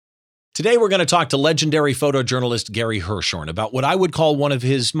Today, we're going to talk to legendary photojournalist Gary Hirshhorn about what I would call one of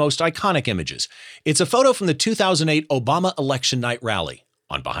his most iconic images. It's a photo from the 2008 Obama election night rally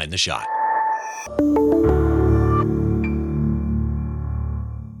on Behind the Shot.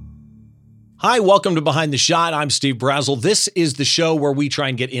 Hi, welcome to Behind the Shot. I'm Steve Brazill. This is the show where we try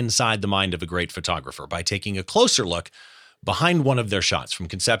and get inside the mind of a great photographer by taking a closer look behind one of their shots, from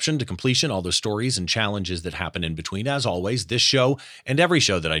conception to completion, all the stories and challenges that happen in between. As always, this show and every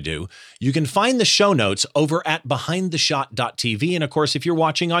show that I do, you can find the show notes over at behindtheshot.tv. And of course, if you're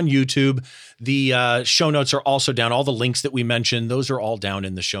watching on YouTube, the show notes are also down. All the links that we mentioned, those are all down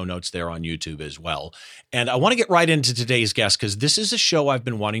in the show notes there on YouTube as well. And I want to get right into today's guest because this is a show I've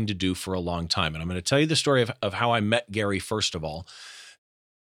been wanting to do for a long time. And I'm going to tell you the story of how I met Gary, first of all.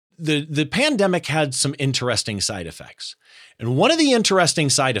 The pandemic had some interesting side effects. And one of the interesting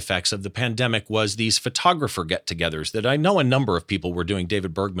side effects of the pandemic was these photographer get-togethers that I know a number of people were doing.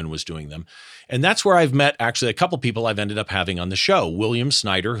 David Bergman was doing them. And that's where I've met actually a couple people I've ended up having on the show. William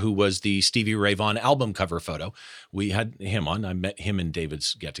Snyder, who was the Stevie Ray Vaughan album cover photo. We had him on. I met him in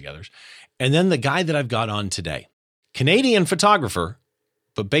David's get-togethers. And then the guy that I've got on today, Canadian photographer,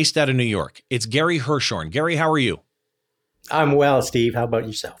 but based out of New York. It's Gary Hirshhorn. Gary, how are you? I'm well, Steve. How about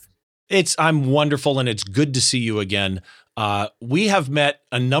yourself? I'm wonderful, and it's good to see you again. We have met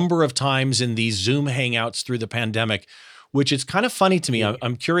a number of times in these Zoom hangouts through the pandemic, which is kind of funny to me.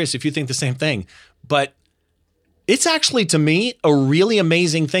 I'm curious if you think the same thing, but it's actually, to me, a really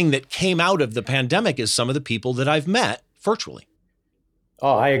amazing thing that came out of the pandemic is some of the people that I've met virtually.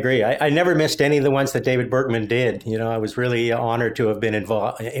 Oh, I agree. I never missed any of the ones that David Bergman did. You know, I was really honored to have been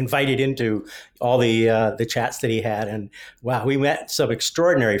invited into all the chats that he had. And wow, we met some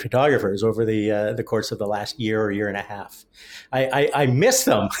extraordinary photographers over the course of the last year or year and a half. I miss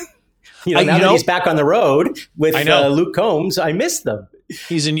them. Now that he's back on the road with Luke Combs, I miss them.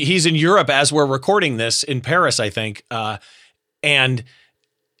 He's in Europe as we're recording this, in Paris, I think. And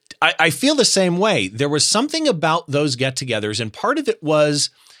I feel the same way. There was something about those get-togethers, and part of it was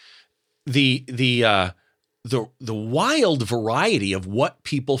the wild variety of what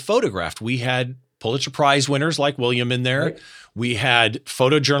people photographed. We had Pulitzer Prize winners like William in there. Right. We had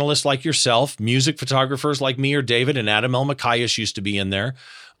photojournalists like yourself, music photographers like me or David, and Adam Elmakias used to be in there.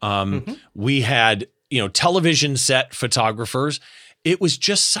 We had television set photographers. It was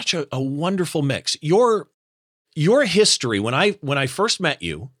just such a wonderful mix. Your history, when I first met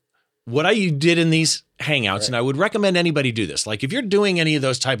you, what you did in these hangouts, right. And I would recommend anybody do this. Like if you're doing any of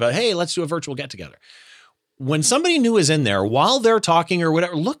those type of, hey, let's do a virtual get together. When somebody new is in there, while they're talking or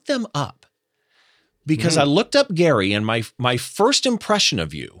whatever, look them up. Because I looked up Gary, and my first impression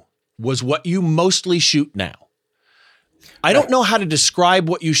of you was what you mostly shoot now. I don't know how to describe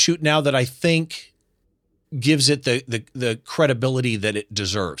what you shoot now that I think gives it the credibility that it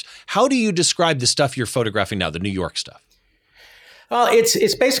deserves. How do you describe the stuff you're photographing now, the New York stuff? Well,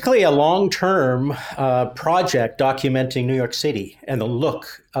 it's basically a long-term project documenting New York City and the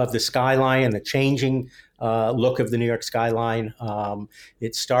look of the skyline and the changing look of the New York skyline.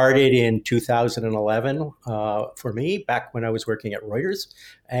 It started in 2011 for me, back when I was working at Reuters.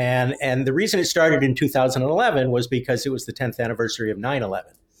 And the reason it started in 2011 was because it was the 10th anniversary of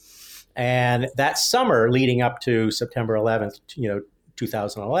 9/11. And that summer leading up to September 11th,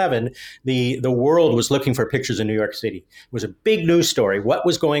 2011, the world was looking for pictures of New York City. It was a big news story. What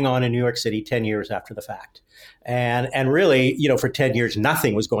was going on in New York City 10 years after the fact? And really, for 10 years,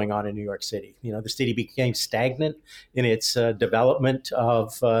 nothing was going on in New York City. The city became stagnant in its development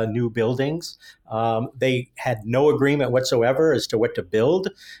of new buildings. They had no agreement whatsoever as to what to build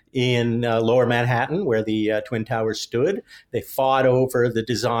in Lower Manhattan, where the Twin Towers stood. They fought over the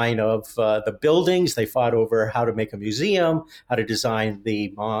design of the buildings. They fought over how to make a museum, how to design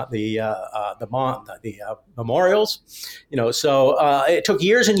the memorials. So it took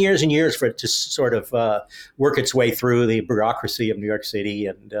years and years and years for it to sort of work its way through the bureaucracy of New York City,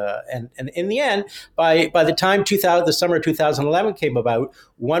 and in the end, by the time the summer of 2011 came about,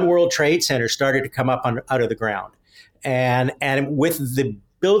 One World Trade Center started to come up out of the ground, and with the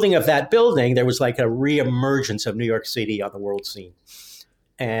building of that building, there was like a reemergence of New York City on the world scene,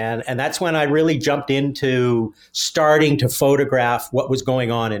 and that's when I really jumped into starting to photograph what was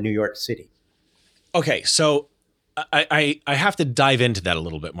going on in New York City. Okay, so I have to dive into that a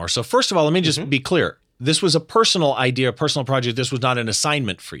little bit more. So first of all, let me just be clear. This was a personal idea, a personal project. This was not an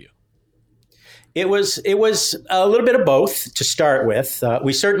assignment for you. It was a little bit of both to start with.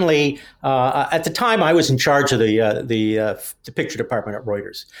 We certainly at the time I was in charge of the picture department at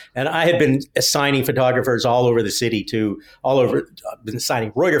Reuters, and I had been assigning photographers all over the city been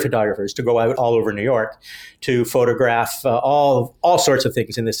assigning Reuters photographers to go out all over New York to photograph all sorts of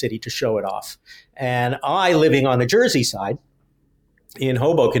things in the city to show it off. And I, living on the Jersey side, in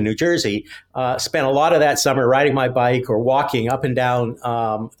Hoboken, New Jersey, spent a lot of that summer riding my bike or walking up and down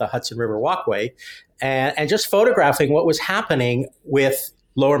the Hudson River Walkway and just photographing what was happening with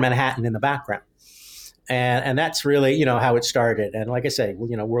Lower Manhattan in the background. And that's really, how it started. And like I say,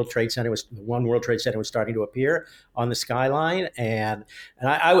 World Trade Center was starting to appear on the skyline. And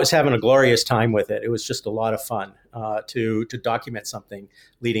I was having a glorious time with it. It was just a lot of fun to document something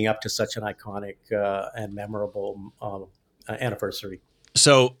leading up to such an iconic and memorable anniversary.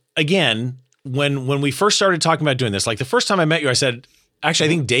 So again, when we first started talking about doing this, like the first time I met you, I said, actually, I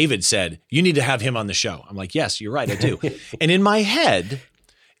think David said, you need to have him on the show. I'm like, yes, you're right, I do. And in my head,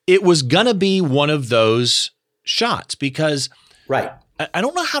 it was going to be one of those shots because right. I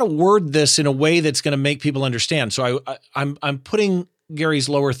don't know how to word this in a way that's going to make people understand. So I'm putting Gary's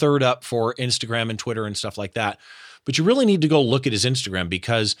lower third up for Instagram and Twitter and stuff like that. But you really need to go look at his Instagram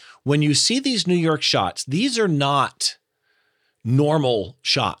because when you see these New York shots, these are not normal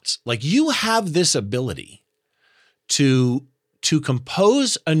shots. Like you have this ability to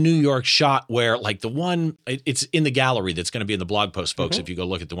compose a New York shot where like the one, it's in the gallery that's going to be in the blog post, folks, if you go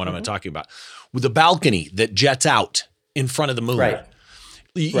look at the one I'm talking about, with the balcony that jets out in front of the moon. Right.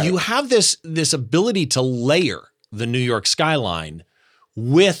 You have this ability to layer the New York skyline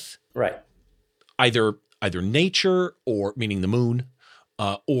with either nature or meaning the moon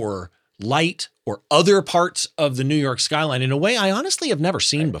or light or other parts of the New York skyline in a way I honestly have never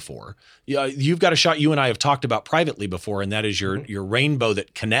seen before. You've got a shot you and I have talked about privately before, and that is your rainbow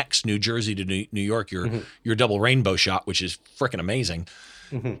that connects New Jersey to New York, your double rainbow shot, which is freaking amazing.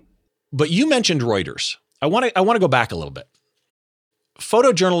 But you mentioned Reuters. I want to go back a little bit.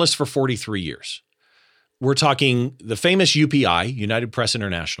 Photojournalist for 43 years. We're talking the famous UPI, United Press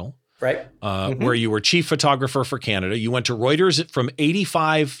International. Right. Where you were chief photographer for Canada. You went to Reuters from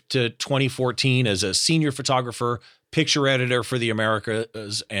 85 to 2014 as a senior photographer, picture editor for the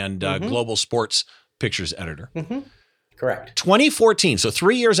Americas, and global sports pictures editor. Correct. 2014, so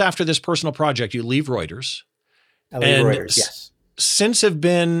 3 years after this personal project, you leave Reuters. I leave Reuters, yes. Since have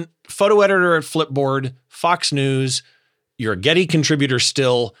been photo editor at Flipboard, Fox News. You're a Getty contributor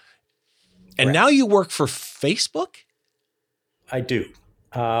still. And now you work for Facebook? I do.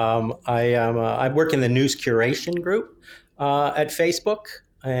 I work in the news curation group at Facebook,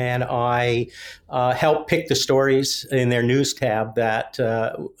 and I help pick the stories in their news tab that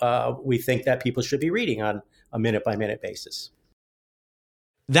we think that people should be reading on a minute-by-minute basis.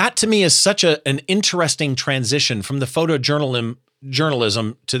 That to me is such an interesting transition from the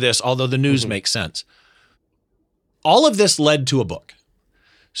photojournalism to this, although the news makes sense. All of this led to a book.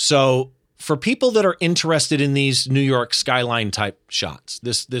 So for people that are interested in these New York skyline type shots,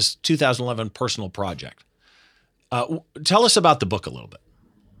 this 2011 personal project, tell us about the book a little bit.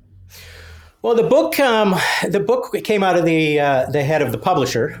 Well, the book came out of the head of the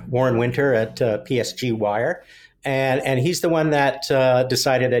publisher, Warren Winter at PSG Wire, and he's the one that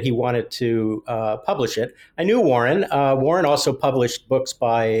decided that he wanted to publish it. I knew Warren. Warren also published books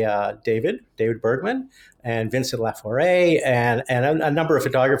by David Bergman and Vincent Laforet and a number of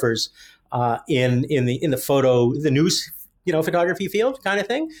photographers in the news photography field kind of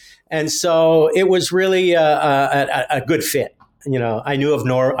thing. And so it was really a good fit. I knew of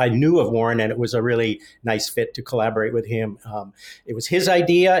Warren, and it was a really nice fit to collaborate with him. It was his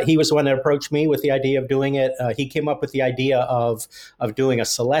idea. He was the one that approached me with the idea of doing it. He came up with the idea of doing a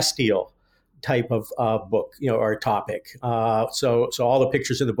celestial type of book, or topic. So all the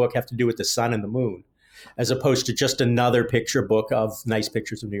pictures in the book have to do with the sun and the moon, as opposed to just another picture book of nice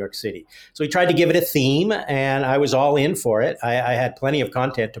pictures of New York City. So he tried to give it a theme, and I was all in for it. I had plenty of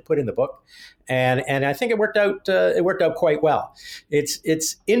content to put in the book, and I think it worked out. It worked out quite well.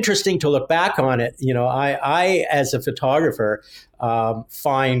 It's interesting to look back on it. I as a photographer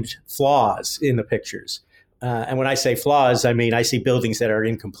find flaws in the pictures. And when I say flaws, I mean I see buildings that are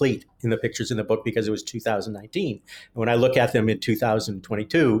incomplete in the pictures in the book because it was 2019. And when I look at them in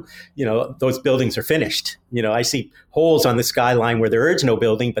 2022, those buildings are finished. I see holes on the skyline where there is no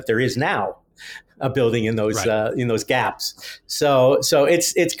building, but there is now a building in those gaps. So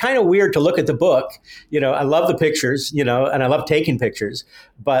it's kind of weird to look at the book. I love the pictures, and I love taking pictures,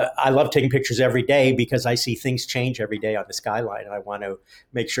 but I love taking pictures every day because I see things change every day on the skyline, and I want to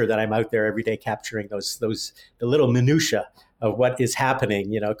make sure that I'm out there every day capturing the little minutia of what is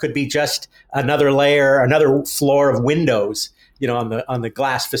happening. It could be just another layer, another floor of windows, on the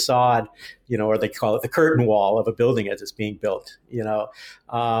glass facade, or they call it the curtain wall of a building as it's being built.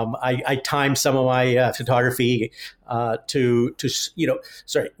 I time some of my photography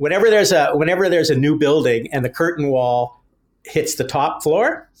whenever there's a new building and the curtain wall hits the top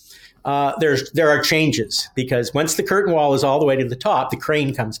floor, there are changes, because once the curtain wall is all the way to the top, the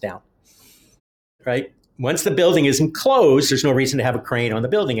crane comes down, right? Once the building is enclosed, there's no reason to have a crane on the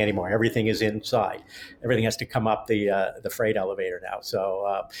building anymore. Everything is inside. Everything has to come up the freight elevator now.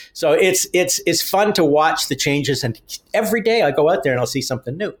 So it's fun to watch the changes, and every day I go out there and I'll see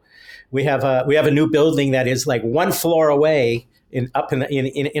something new. We have a new building that is like one floor away up in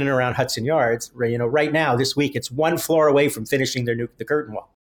and around Hudson Yards. Right now this week it's one floor away from finishing the curtain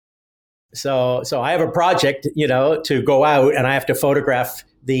wall. So I have a project, to go out, and I have to photograph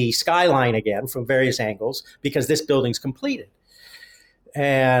the skyline again from various angles because this building's completed.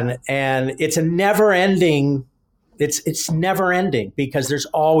 And it's a never ending, it's never ending, because there's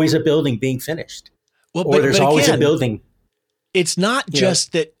always a building being finished. Well, or there's always a building. It's not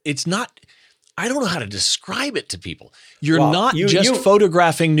just that it's not, I don't know how to describe it to people. You're not just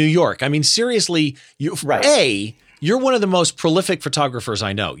photographing New York. I mean, seriously, you're one of the most prolific photographers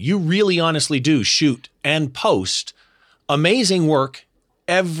I know. You really honestly do shoot and post amazing work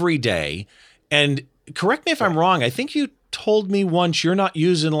every day. And correct me if I'm wrong, I think you told me once you're not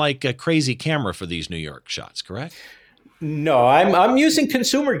using like a crazy camera for these New York shots, correct? No, I'm using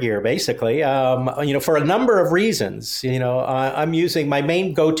consumer gear basically, for a number of reasons. I'm using, my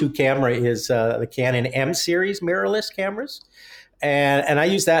main go-to camera is the Canon M series mirrorless cameras. And I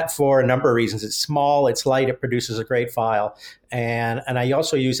use that for a number of reasons. It's small, it's light, it produces a great file. And I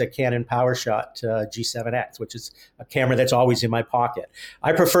also use a Canon PowerShot G7X, which is a camera that's always in my pocket.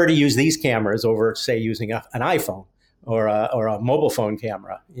 I prefer to use these cameras over, say, using an iPhone or a mobile phone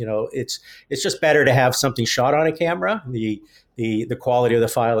camera. It's just better to have something shot on a camera. The quality of the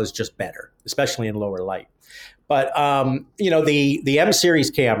file is just better, especially in lower light. But the M series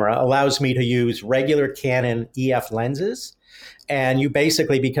camera allows me to use regular Canon EF lenses. And you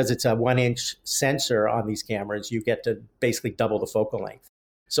basically, because it's a 1-inch sensor on these cameras, you get to basically double the focal length.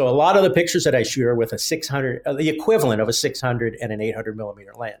 So a lot of the pictures that I shoot are with a 600, the equivalent of a 600 and an 800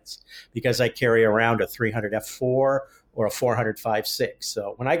 millimeter lens, because I carry around a 300 f4 or a 400 5.6.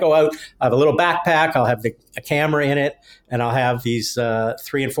 So when I go out, I have a little backpack, I'll have a camera in it, and I'll have these 300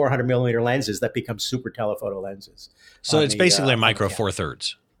 and 400 millimeter lenses that become super telephoto lenses. So it's basically a micro four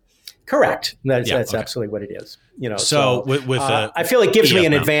thirds. Correct. That's absolutely what it is. So with I feel it gives me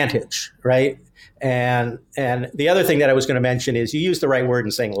an advantage, right? And the other thing that I was going to mention is you used the right word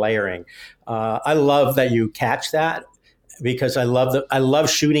in saying layering. I love that you catch that, because I love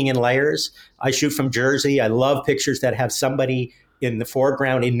shooting in layers. I shoot from Jersey. I love pictures that have somebody in the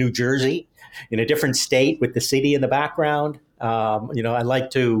foreground in New Jersey, in a different state with the city in the background. I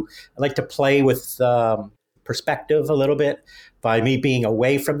like to play with perspective a little bit by me being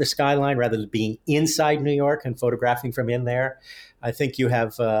away from the skyline rather than being inside New York and photographing from in there. I think you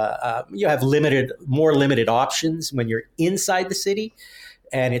have more limited options when you're inside the city,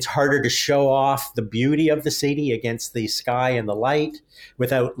 and it's harder to show off the beauty of the city against the sky and the light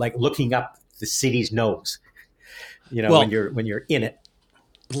without like looking up the city's nose. When you're in it,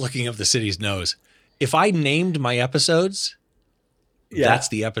 looking up the city's nose. If I named my episodes, that's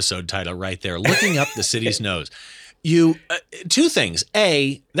the episode title right there. Looking up the city's nose. You two things.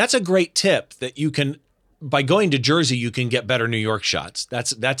 A, that's a great tip that you can, by going to Jersey, you can get better New York shots.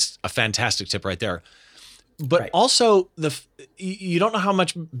 That's a fantastic tip right there. But also you don't know how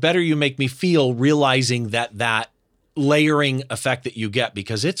much better you make me feel realizing that layering effect that you get,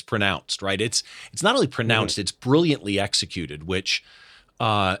 because it's pronounced, right? It's not only pronounced, it's brilliantly executed, which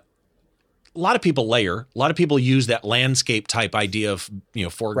a lot of people layer. A lot of people use that landscape type idea of,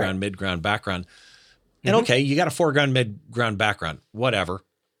 foreground, midground, background. And okay, you got a foreground, midground, background, whatever,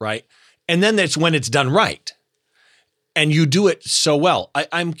 right? And then that's when it's done right. And you do it so well.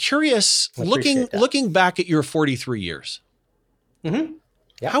 I'm curious, looking back at your 43 years,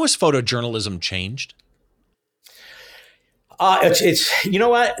 how has photojournalism changed? It's you know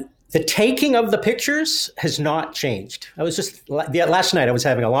what? The taking of the pictures has not changed. I was just last night I was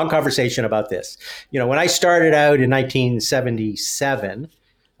having a long conversation about this. When I started out in 1977,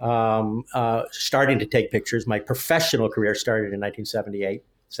 starting to take pictures, my professional career started in 1978,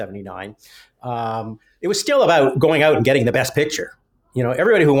 79. It was still about going out and getting the best picture.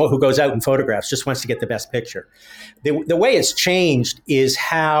 Everybody who goes out and photographs just wants to get the best picture. The way it's changed is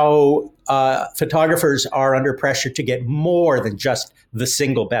how photographers are under pressure to get more than just the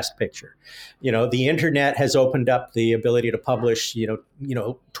single best picture. The internet has opened up the ability to publish,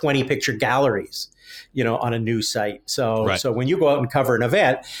 20 picture galleries, on a news site. So, Right. So when you go out and cover an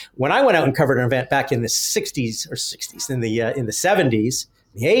event, when I went out and covered an event back in the 60s, in the 70s,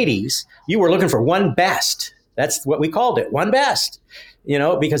 the 80s, you were looking for one best. That's what we called it, one best,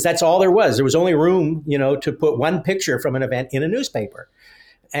 because that's all there was. There was only room, to put one picture from an event in a newspaper.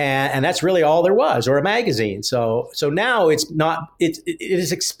 And that's really all there was, or a magazine. So now it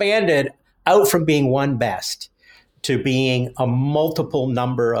has expanded out from being one best to being a multiple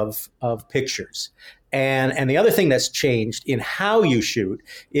number of pictures. And the other thing that's changed in how you shoot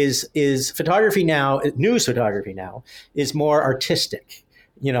is photography now, news photography now, is more artistic.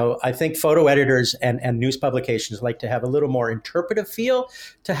 I think photo editors and news publications like to have a little more interpretive feel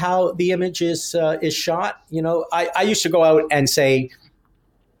to how the image is shot. I used to go out and say,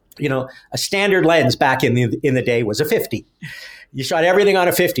 a standard lens back in the day was a 50. You shot everything on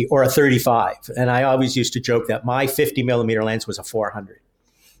a 50 or a 35. And I always used to joke that my 50 millimeter lens was a 400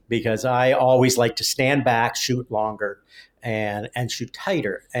 because I always like to stand back, shoot longer, and shoot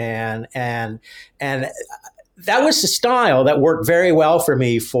tighter. And that was the style that worked very well for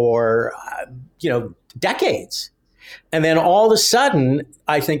me for, decades. And then all of a sudden,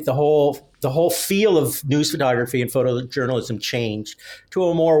 I think the whole feel of news photography and photojournalism changed to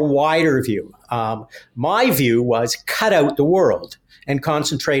a more wider view. My view was cut out the world and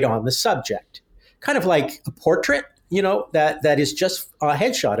concentrate on the subject, kind of like a portrait, that is just a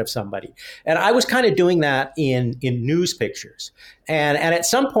headshot of somebody. And I was kind of doing that in news pictures. And at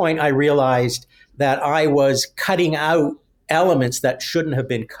some point, I realized that I was cutting out elements that shouldn't have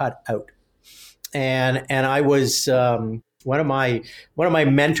been cut out. And I was one of my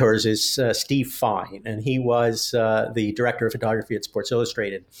mentors is Steve Fine, and he was the director of photography at Sports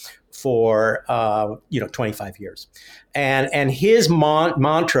Illustrated for 25 years, and his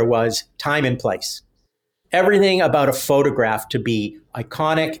mantra was time and place. Everything about a photograph to be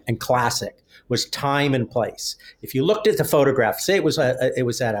iconic and classic was time and place. If you looked at the photograph, say it was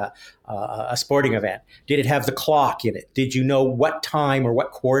at a sporting event, did it have the clock in it? Did you know what time or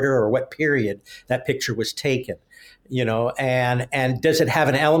what quarter or what period that picture was taken? And does it have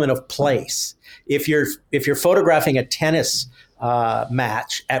an element of place? If you're photographing a tennis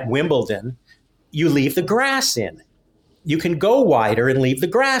match at Wimbledon, you leave the grass in. You can go wider and leave the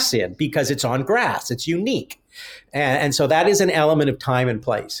grass in because it's on grass. It's unique. And so that is an element of time and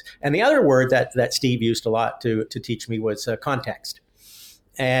place. And the other word that Steve used a lot to teach me was context.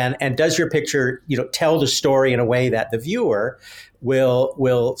 And does your picture, tell the story in a way that the viewer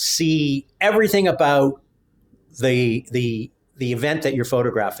will see everything about the event that you're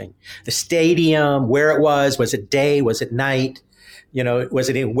photographing, the stadium, where it was it day, was it night, was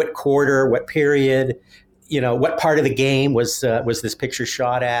it in what quarter, what period, what part of the game was this picture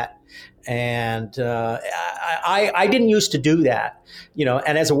shot at? And I didn't used to do that,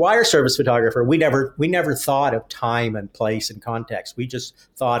 and as a wire service photographer, we never thought of time and place and context. We just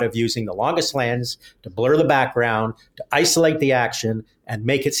thought of using the longest lens to blur the background, to isolate the action and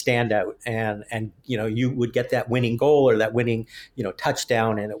make it stand out. And you would get that winning goal or that winning,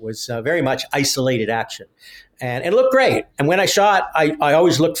 touchdown. And it was very much isolated action, and it looked great. And when I shot, I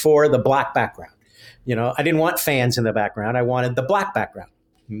always looked for the black background. I didn't want fans in the background. I wanted the black background.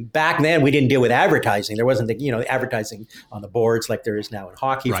 Back then, we didn't deal with advertising. There wasn't the advertising on the boards like there is now in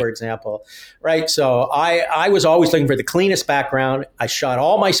hockey, right, for example, right? So I was always looking for the cleanest background. I shot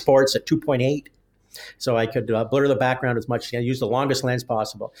all my sports at 2.8, so I could blur the background as much. Use the longest lens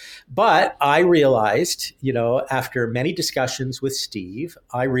possible. But I realized, after many discussions with Steve,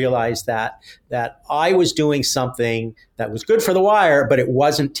 I realized that I was doing something that was good for the wire, but it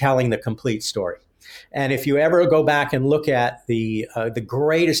wasn't telling the complete story. And if you ever go back and look at the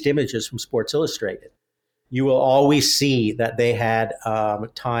greatest images from Sports Illustrated, you will always see that they had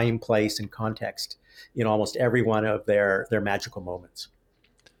time, place, and context in almost every one of their magical moments.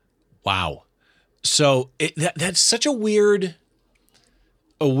 Wow. So that's such a weird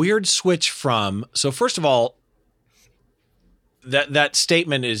switch from. So first of all, that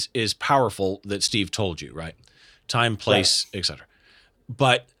statement is powerful that Steve told you, right? Time, place, right, etc.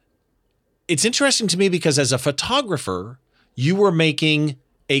 But it's interesting to me because as a photographer, you were making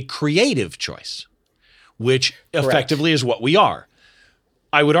a creative choice, which effectively is what we are.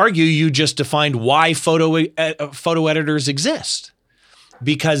 I would argue you just defined why photo editors exist,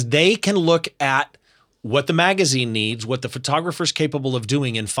 because they can look at what the magazine needs, what the photographer's capable of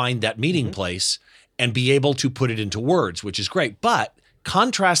doing, and find that meeting place and be able to put it into words, which is great. But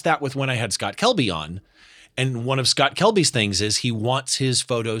contrast that with when I had Scott Kelby on. And one of Scott Kelby's things is he wants his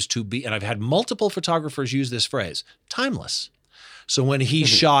photos to be, and I've had multiple photographers use this phrase, timeless. So when he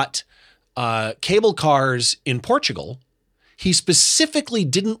shot cable cars in Portugal, he specifically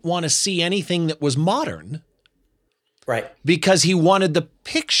didn't want to see anything that was modern. Right. Because he wanted the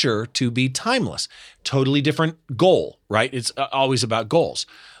picture to be timeless. Totally different goal, right? It's always about goals.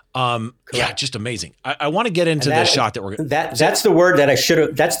 Yeah, just amazing. I want to get into this shot that we're going to. That's the word that I should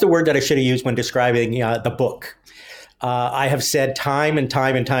have. That's the word that I should have used when describing the book. I have said time and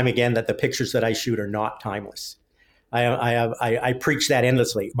time and time again that the pictures that I shoot are not timeless. I preach that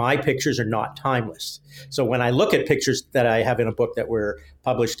endlessly. My pictures are not timeless. So when I look at pictures that I have in a book that were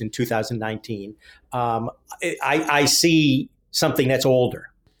published in 2019, I see something that's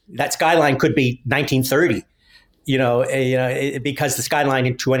older. That skyline could be 1930. Because the skyline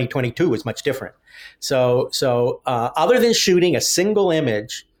in 2022 was much different. So other than shooting an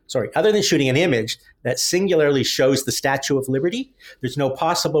image that singularly shows the Statue of Liberty, there's no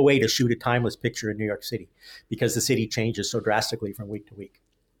possible way to shoot a timeless picture in New York City because the city changes so drastically from week to week.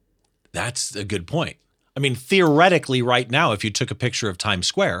 That's a good point. I mean, theoretically, right now, if you took a picture of Times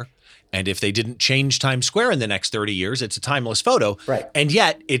Square, and if they didn't change Times Square in the next 30 years, it's a timeless photo. Right. And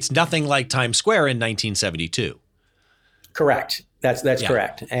yet, it's nothing like Times Square in 1972. Correct. That's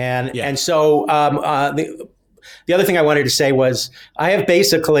correct. And so the other thing I wanted to say was I have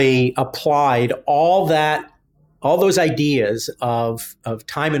basically applied all those ideas of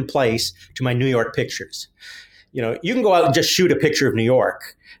time and place to my New York pictures. You can go out and just shoot a picture of New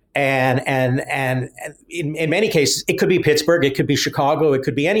York. And in many cases, it could be Pittsburgh, it could be Chicago, it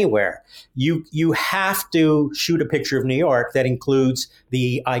could be anywhere. You have to shoot a picture of New York that includes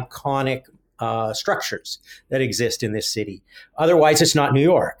the iconic structures that exist in this city. Otherwise, it's not New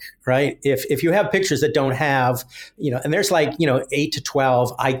York, right? If you have pictures that don't have, and there's 8 to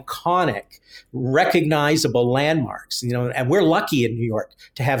 12 iconic, recognizable landmarks, and we're lucky in New York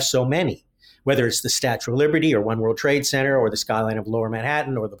to have so many, whether it's the Statue of Liberty or One World Trade Center or the skyline of Lower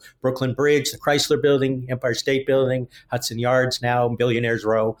Manhattan or the Brooklyn Bridge, the Chrysler Building, Empire State Building, Hudson Yards now, Billionaires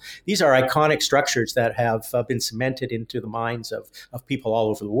Row. These are iconic structures that have been cemented into the minds of people all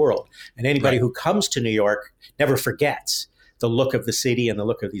over the world. And anybody who comes to New York never forgets the look of the city and the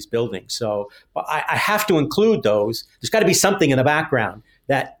look of these buildings. So I have to include those. There's got to be something in the background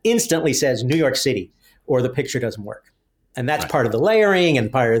that instantly says New York City or the picture doesn't work. And that's part of the layering and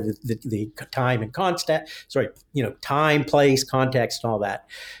part of the time and time, place, context, and all that.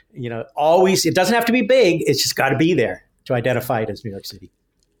 Always, it doesn't have to be big. It's just got to be there to identify it as New York City.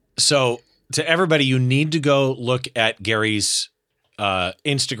 So to everybody, you need to go look at Gary's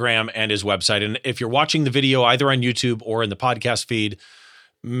Instagram and his website. And if you're watching the video either on YouTube or in the podcast feed,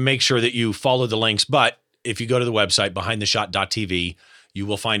 make sure that you follow the links. But if you go to the website, behindtheshot.tv, you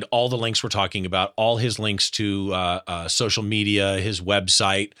will find all the links we're talking about, all his links to social media, his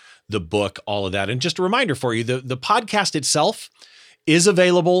website, the book, all of that. And just a reminder for you, the podcast itself is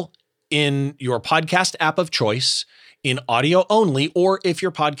available in your podcast app of choice in audio only, or if your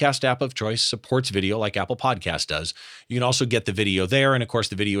podcast app of choice supports video like Apple Podcast does, you can also get the video there. And of course,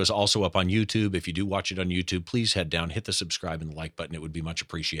 the video is also up on YouTube. If you do watch it on YouTube, please head down, hit the subscribe and the like button. It would be much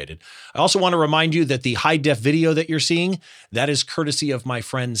appreciated. I also want to remind you that the high def video that you're seeing, that is courtesy of my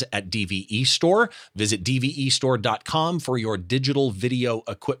friends at DVE Store. Visit dvestore.com for your digital video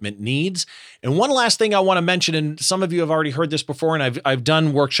equipment needs. And one last thing I want to mention, and some of you have already heard this before, and I've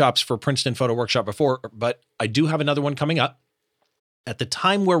done workshops for Princeton Photo Workshop before, but I do have another one coming up. At the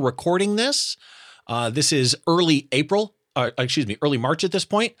time we're recording this, this is early March at this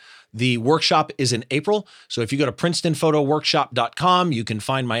point. The workshop is in April. So if you go to princetonphotoworkshop.com, you can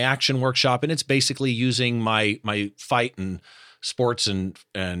find my action workshop, and it's basically using my fight and sports and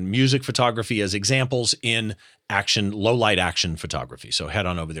music photography as examples in action, low light action photography. So head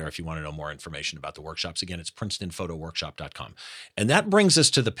on over there if you want to know more information about the workshops. Again, it's princetonphotoworkshop.com. And that brings us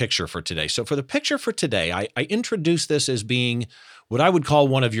to the picture for today. So for the picture for today, I introduced this as being what I would call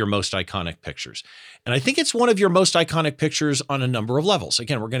one of your most iconic pictures. And I think it's one of your most iconic pictures on a number of levels.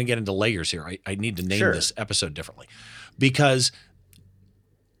 Again, we're going to get into layers here. I need to name this episode differently because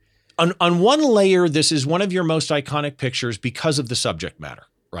on one layer, this is one of your most iconic pictures because of the subject matter,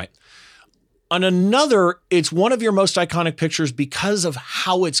 right? On another, it's one of your most iconic pictures because of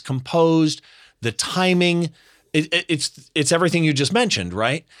how it's composed, the timing. It's everything you just mentioned,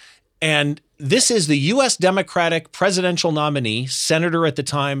 right? And this is the U.S. Democratic presidential nominee, Senator at the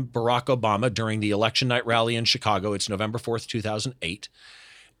time, Barack Obama, during the election night rally in Chicago. It's November 4th, 2008.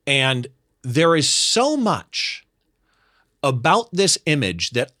 And there is so much about this image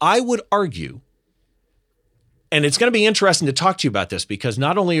that I would argue And it's going to be interesting to talk to you about this because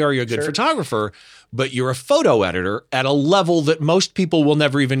not only are you a good photographer, but you're a photo editor at a level that most people will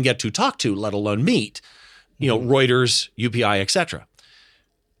never even get to talk to, let alone meet, Reuters, UPI, etc.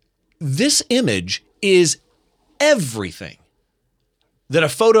 This image is everything that a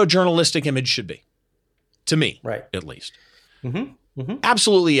photojournalistic image should be, to me, at least.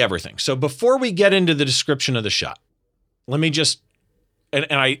 Absolutely everything. So before we get into the description of the shot, let me just,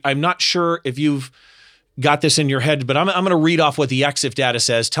 I'm not sure if you've got this in your head, but I'm going to read off what the EXIF data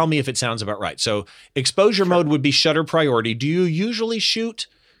says. Tell me if it sounds about right. So exposure mode would be shutter priority. Do you usually shoot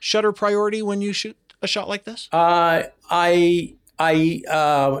shutter priority when you shoot a shot like this? I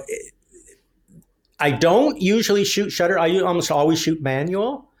don't usually shoot shutter. I almost always shoot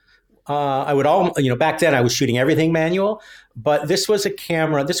manual. Back then I was shooting everything manual, but this was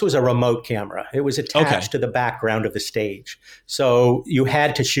a remote camera. It was attached to the background of the stage. So you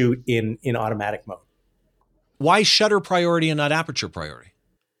had to shoot in automatic mode. Why shutter priority and not aperture priority?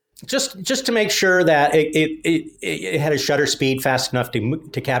 Just to make sure that it had a shutter speed fast enough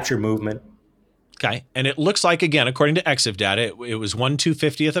to capture movement. Okay. And it looks like, again, according to EXIF data, it was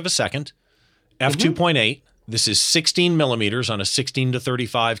 1/250th of a second, f2.8. This is 16 millimeters on a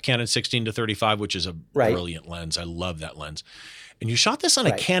 16-35 Canon 16-35, which is a brilliant lens. I love that lens. And you shot this on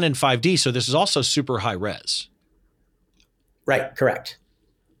a Canon 5D, so this is also super high res. Right. Correct.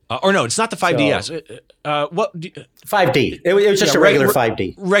 Or no, it's not the 5DS. 5D. It was just a regular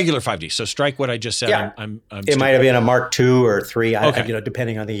 5D. Regular 5D. So strike what I just said. Yeah. It might have been a Mark II or III.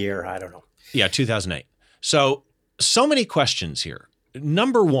 Depending on the year. I don't know. Yeah, 2008. So many questions here.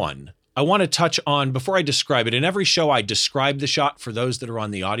 Number one, I want to touch on, before I describe it, in every show I describe the shot for those that are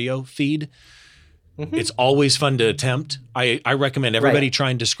on the audio feed. It's always fun to attempt. I recommend everybody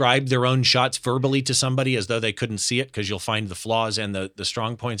try and describe their own shots verbally to somebody as though they couldn't see it, because you'll find the flaws and the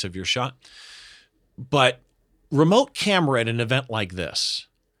strong points of your shot. But remote camera at an event like this,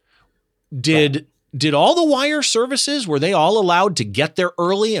 did all the wire services, were they all allowed to get there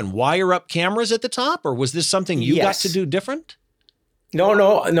early and wire up cameras at the top? Or was this something you got to do different?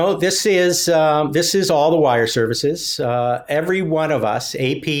 No. This is all the wire services. Every one of us,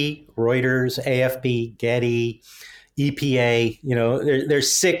 AP, Reuters, AFP, Getty, EPA.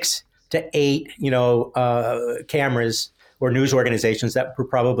 There's 6 to 8, cameras or news organizations that were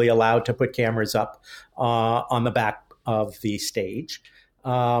probably allowed to put cameras up on the back of the stage,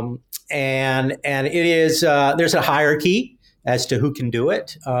 and it is there's a hierarchy as to who can do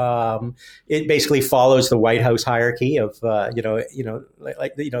it. It basically follows the White House hierarchy of,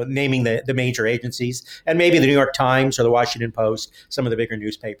 naming the major agencies, and maybe the New York Times or the Washington Post, some of the bigger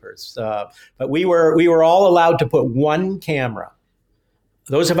newspapers. But we were all allowed to put one camera.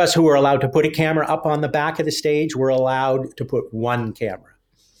 Those of us who were allowed to put a camera up on the back of the stage were allowed to put one camera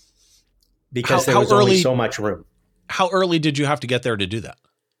because there was only so much room. How early did you have to get there to do that?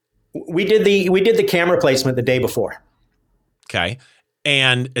 We did the camera placement the day before. Okay.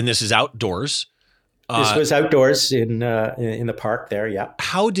 And this is outdoors. This was outdoors in the park there, yeah.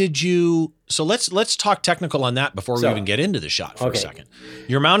 How did you, so let's talk technical on that before we even get into the shot for a second.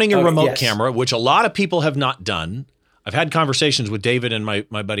 You're mounting a remote camera, which a lot of people have not done. I've had conversations with David and my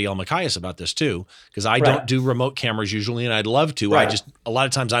buddy El Macias about this too, because I don't do remote cameras usually, and I'd love to. A lot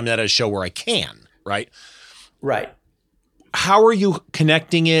of times I'm at a show where I can, right? Right. How are you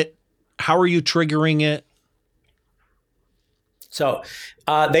connecting it? How are you triggering it? So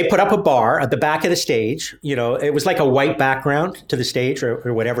they put up a bar at the back of the stage. It was like a white background to the stage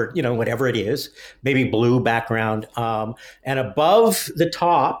or whatever, whatever it is, maybe blue background. And above the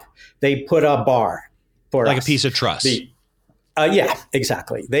top, they put a bar for like us. A piece of truss. Yeah,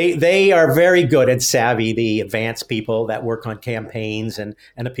 exactly. They are very good and savvy, the advanced people that work on campaigns and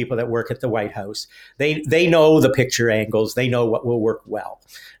the people that work at the White House. They know the picture angles. They know what will work well.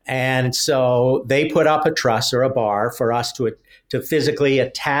 And so they put up a truss or a bar for us to physically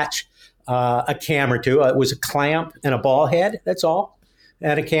attach a camera to. It was a clamp and a ball head, that's all.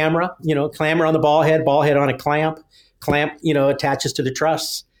 And a camera, clamp on the ball head on a clamp, attaches to the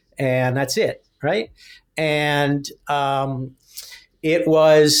truss, and that's it, right? And it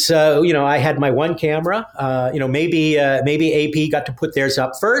was, I had my one camera. Maybe AP got to put theirs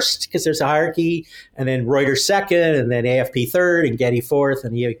up first because there's a hierarchy, and then Reuters second, and then AFP third, and Getty fourth,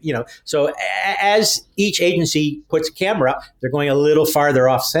 and So as each agency puts a camera up, they're going a little farther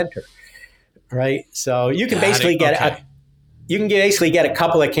off center, right? So you can basically get a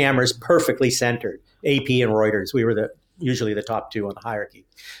couple of cameras perfectly centered. AP and Reuters, we were usually the top two on the hierarchy.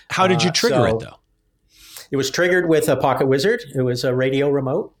 How did you trigger it though? It was triggered with a Pocket Wizard. It was a radio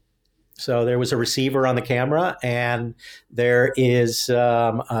remote. So there was a receiver on the camera, and there is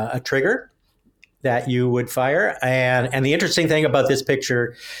a trigger. that you would fire. And the interesting thing about this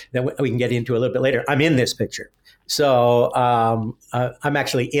picture that we can get into a little bit later, I'm in this picture. So I'm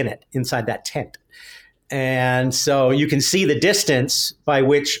actually in it, inside that tent. And so you can see the distance by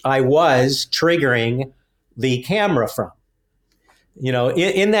which I was triggering the camera from. You know,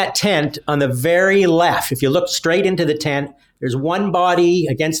 in that tent on the very left, if you look straight into the tent, there's one body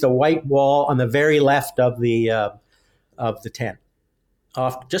against a white wall on the very left of the tent,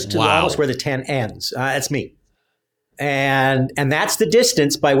 off just to almost where the tent ends. That's me. And that's the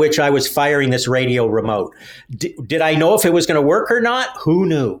distance by which I was firing this radio remote. Did I know if it was going to work or not? Who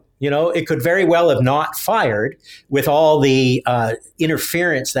knew? You know, it could very well have not fired with all the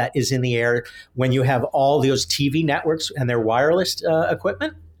interference that is in the air when you have all those TV networks and their wireless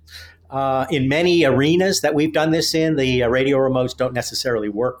equipment. In many arenas that we've done this in, the radio remotes don't necessarily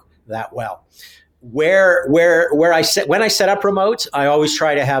work that well. When I set up remotes, I always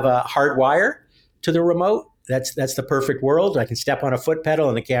try to have a hard wire to the remote. That's the perfect world. I can step on a foot pedal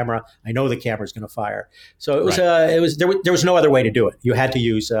and I know the camera's going to fire. So it was there was no other way to do it. You had to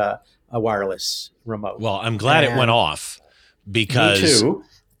use a wireless remote. Well, I'm glad it went off because, me too.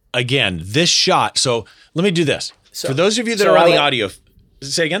 Again, this shot. So let me do this. For those of you that are on the audio,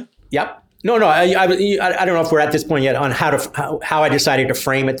 say again? Yep. No. I don't know if we're at this point yet on how I decided to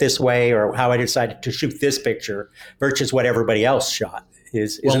frame it this way or how I decided to shoot this picture versus what everybody else shot.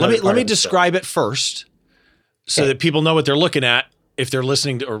 Well, let me describe it first. So that people know what they're looking at if they're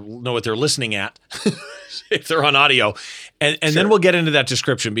listening to, or know what they're listening at if they're on audio. And then we'll get into that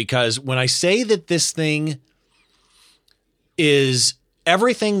description, because when I say that this thing is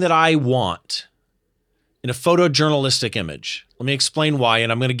everything that I want in a photojournalistic image, let me explain why,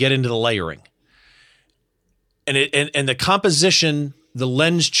 and I'm going to get into the layering. And the composition, the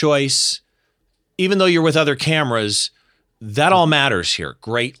lens choice, even though you're with other cameras, that all matters here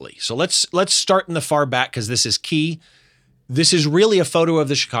greatly. So let's start in the far back, because this is key. This is really a photo of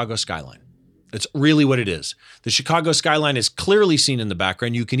the Chicago skyline. It's really what it is. The Chicago skyline is clearly seen in the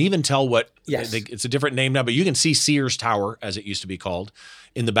background. You can even tell it's a different name now, but you can see Sears Tower, as it used to be called,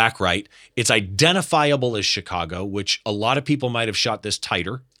 in the back right. It's identifiable as Chicago, which a lot of people might have shot this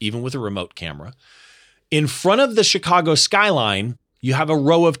tighter, even with a remote camera. In front of the Chicago skyline, you have a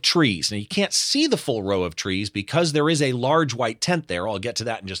row of trees. Now, you can't see the full row of trees because there is a large white tent there. I'll get to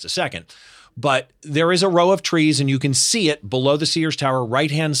that in just a second. But there is a row of trees, and you can see it below the Sears Tower,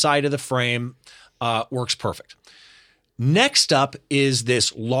 right-hand side of the frame. Works perfect. Next up is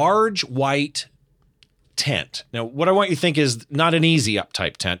this large white tent. Now, what I want you to think is not an easy up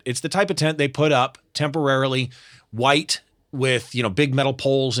type tent. It's the type of tent they put up temporarily, white with, big metal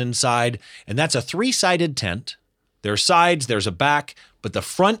poles inside. And that's a 3-sided tent. There are sides, there's a back, but the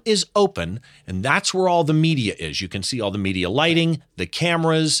front is open, and that's where all the media is. You can see all the media lighting, the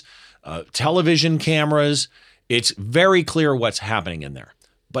cameras, television cameras. It's very clear what's happening in there.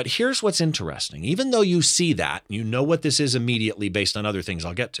 But here's what's interesting. Even though you see that, you know what this is immediately based on other things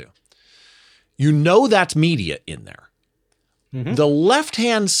I'll get to. You know that's media in there. Mm-hmm. The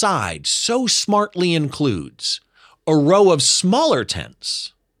left-hand side so smartly includes a row of smaller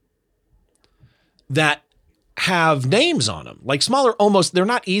tents that have names on them, like smaller, they're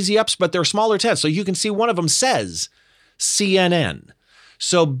not easy ups, but they're smaller tents. So you can see one of them says CNN.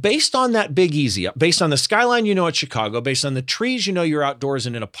 So based on that big easy up, based on the skyline, it's Chicago, based on the trees, you're outdoors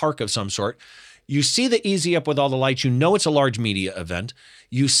and in a park of some sort. You see the easy up with all the lights, it's a large media event.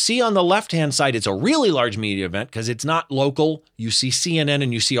 You see on the left-hand side, it's a really large media event because it's not local. You see CNN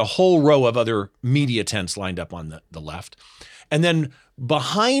and you see a whole row of other media tents lined up on the left. And then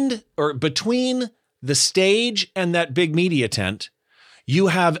between the stage and that big media tent, you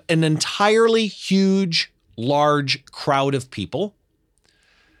have an entirely huge, large crowd of people.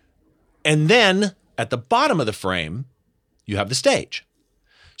 And then at the bottom of the frame, you have the stage.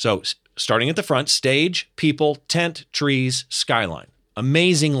 So starting at the front, stage, people, tent, trees, skyline.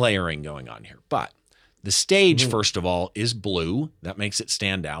 Amazing layering going on here. But the stage, first of all, is blue. That makes it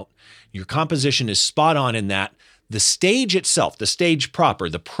stand out. Your composition is spot on in that. The stage itself, the stage proper,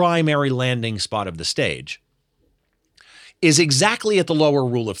 the primary landing spot of the stage, is exactly at the lower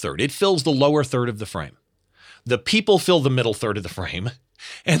rule of third. It fills the lower third of the frame. The people fill the middle third of the frame.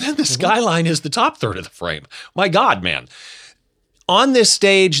 And then the skyline is the top third of the frame. My God, man. On this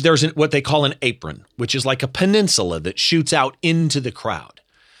stage, there's what they call an apron, which is like a peninsula that shoots out into the crowd.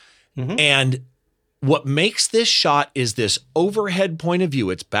 Mm-hmm. And what makes this shot is this overhead point of view.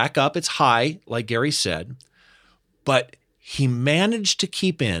 It's back up, it's high, like Gary said. But he managed to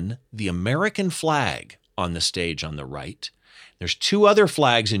keep in the American flag on the stage on the right. There's 2 other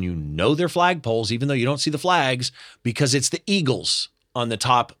flags, and they're flagpoles, even though you don't see the flags, because it's the eagles on the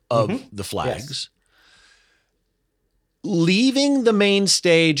top of Mm-hmm. the flags. Yes. Leaving the main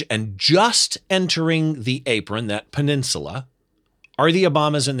stage and just entering the apron, that peninsula, are the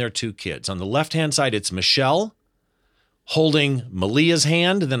Obamas and their two kids. On the left-hand side, it's Michelle holding Malia's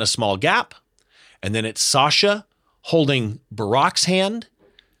hand, then a small gap. And then it's Sasha holding Barack's hand.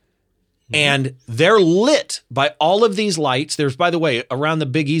 And they're lit by all of these lights. There's, by the way, around the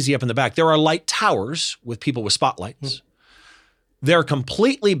Big Easy up in the back, there are light towers with people with spotlights. They're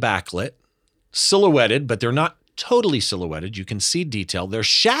completely backlit, silhouetted, but they're not totally silhouetted. You can see detail. Their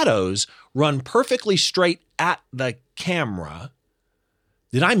shadows run perfectly straight at the camera.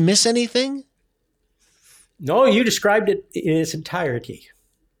 Did I miss anything? No, you described it in its entirety.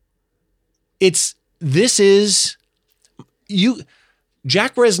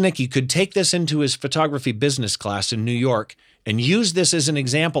 Jack Resnicki could take this into his photography business class in New York and use this as an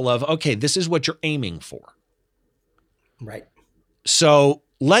example of, okay, this is what you're aiming for. Right. So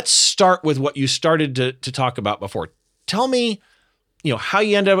let's start with what you started to talk about before. Tell me, how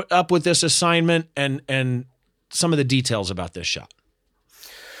you ended up with this assignment and some of the details about this shot.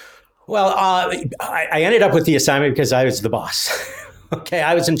 Well, I ended up with the assignment because I was the boss. Okay,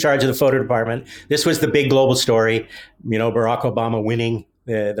 I was in charge of the photo department. This was the big global story, Barack Obama winning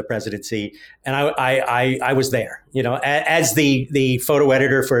the presidency, and I was there, as the photo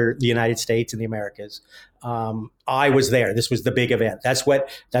editor for the United States and the Americas. I was there. This was the big event. That's what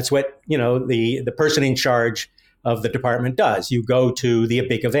the person in charge of the department does. You go to the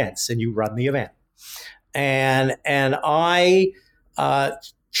big events and you run the event, and I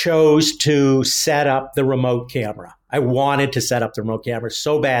chose to set up the remote camera. I wanted to set up the remote camera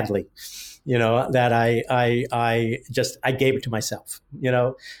so badly, that I gave it to myself.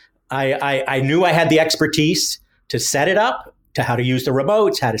 I knew I had the expertise to set it up, to how to use the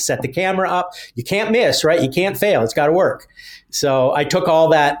remotes, how to set the camera up. You can't miss, right? You can't fail. It's got to work. So I took all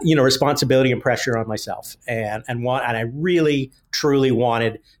that, responsibility and pressure on myself, and I really, truly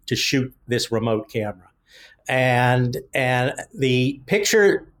wanted to shoot this remote camera. And the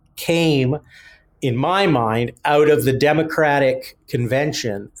picture came, in my mind, out of the Democratic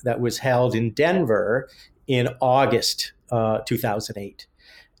convention that was held in Denver in August 2008.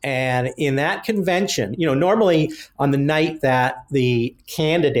 And in that convention, normally on the night that the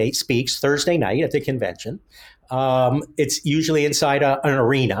candidate speaks, Thursday night at the convention, it's usually inside an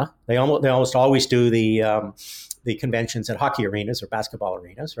arena. They almost always do the conventions at hockey arenas or basketball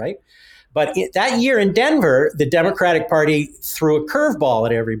arenas, right? But that year in Denver, the Democratic Party threw a curveball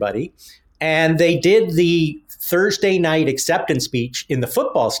at everybody, and they did the Thursday night acceptance speech in the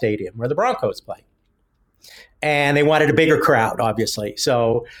football stadium where the Broncos play. And they wanted a bigger crowd, obviously.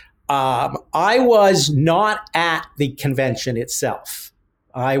 So I was not at the convention itself.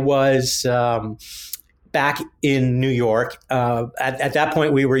 I was back in New York. At that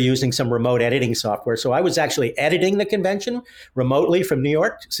point, we were using some remote editing software. So I was actually editing the convention remotely from New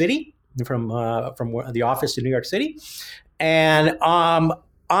York City, from the office in New York City. And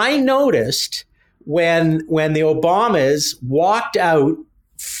I noticed when the Obamas walked out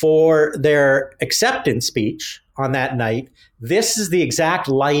for their acceptance speech on that night, this is the exact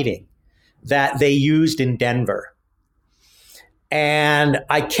lighting that they used in Denver. And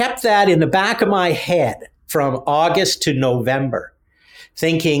I kept that in the back of my head from August to November,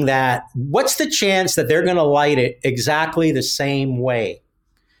 thinking that what's the chance that they're going to light it exactly the same way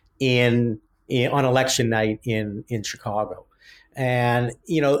on election night in Chicago. And,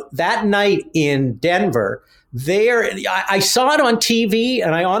 that night in Denver, I saw it on TV,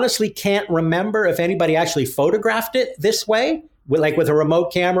 and I honestly can't remember if anybody actually photographed it this way, with a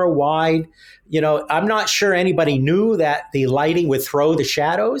remote camera wide. I'm not sure anybody knew that the lighting would throw the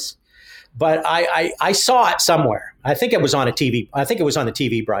shadows, but I saw it somewhere. I think it was on a TV. I think it was on the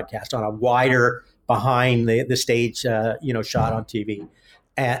TV broadcast, on a wider behind the stage, shot on TV.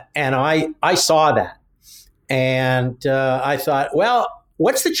 And I saw that. And I thought, well,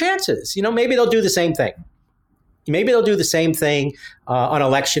 what's the chances? Maybe they'll do the same thing. Maybe they'll do the same thing on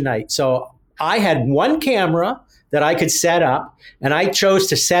election night. So I had one camera that I could set up, and I chose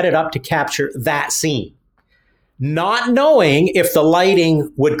to set it up to capture that scene, not knowing if the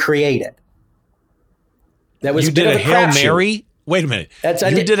lighting would create it. That was you did a Hail Mary? Wait a minute.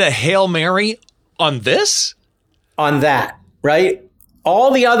 You did a Hail Mary on this? On that, right?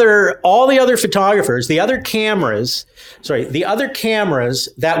 All the other photographers, the other cameras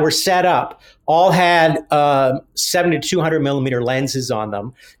that were set up all had 70 to 200 millimeter lenses on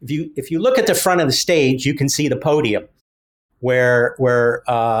them. If you look at the front of the stage, you can see the podium where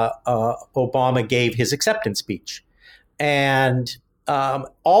Obama gave his acceptance speech, and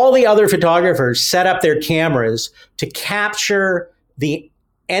all the other photographers set up their cameras to capture the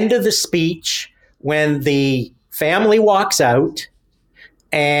end of the speech when the family walks out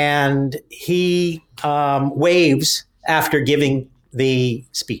and he waves after giving the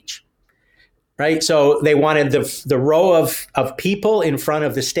speech. Right. So they wanted the row of people in front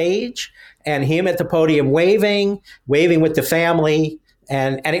of the stage and him at the podium waving with the family.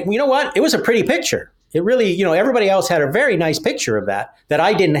 And you know what? It was a pretty picture. It really, everybody else had a very nice picture of that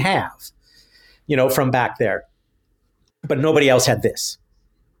I didn't have, from back there. But nobody else had this.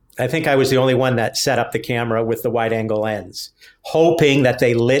 I think I was the only one that set up the camera with the wide angle lens, hoping that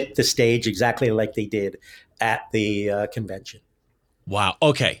they lit the stage exactly like they did at the convention. Wow.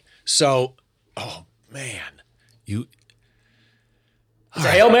 Okay. So, oh man, it's a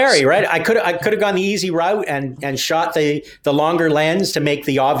Hail Mary, right? I could have gone the easy route and shot the longer lens to make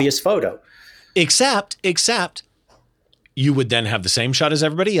the obvious photo. Except you would then have the same shot as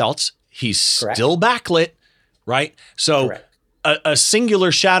everybody else. He's Correct. Still backlit, right? So a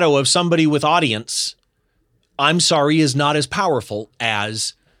singular shadow of somebody with audience, I'm sorry, is not as powerful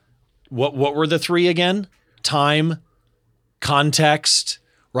as what were the three again? Time, context,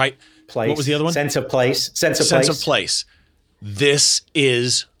 right? Place. What was the other one? Sense of place. Sense of place. This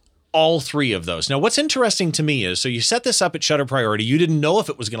is all three of those. Now, what's interesting to me is, so you set this up at shutter priority. You didn't know if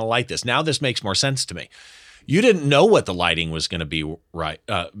it was going to light this. Now this makes more sense to me. You didn't know what the lighting was going to be, right?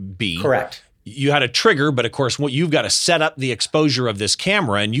 Correct. You had a trigger, but of course, you've got to set up the exposure of this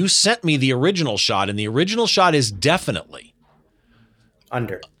camera, and you sent me the original shot, and the original shot is definitely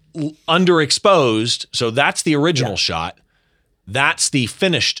underexposed. So that's the original shot. That's the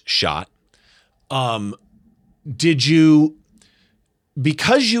finished shot. Did you,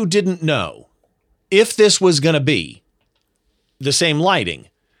 because you didn't know if this was going to be the same lighting,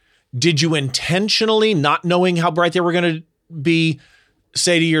 did you intentionally, not knowing how bright they were going to be,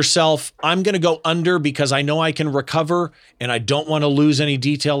 say to yourself, I'm going to go under because I know I can recover and I don't want to lose any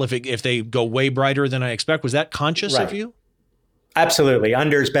detail if they go way brighter than I expect? Was that conscious of you? Absolutely.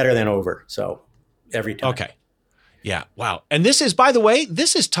 Under is better than over. So every time. Okay. Yeah. Wow. And this is, by the way,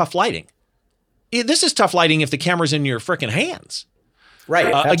 this is tough lighting. This is tough lighting if the camera's in your frickin' hands.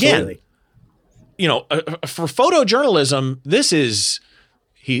 Right. Absolutely. Again, for photojournalism, this is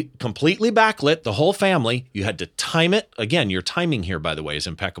he completely backlit the whole family. You had to time it. Again, your timing here, by the way, is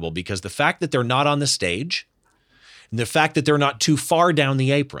impeccable because the fact that they're not on the stage and the fact that they're not too far down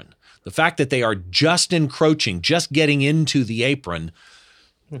the apron, the fact that they are just encroaching, just getting into the apron,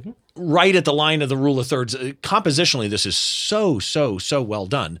 right at the line of the rule of thirds. Compositionally, this is so well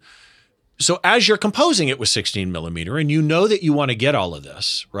done. So as you're composing it with 16 millimeter and you know that you want to get all of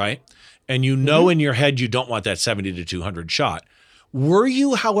this, right? And you know in your head you don't want that 70 to 200 shot. Were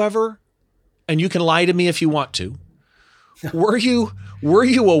you, however, and you can lie to me if you want to, were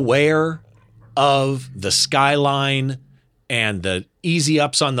you aware of the skyline and the easy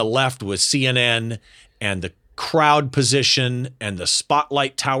ups on the left with CNN and the crowd position and the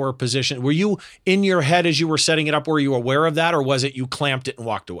spotlight tower position? Were you in your head as you were setting it up, were you aware of that, or was it you clamped it and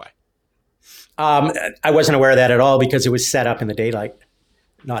walked away? I wasn't aware of that at all because it was set up in the daylight,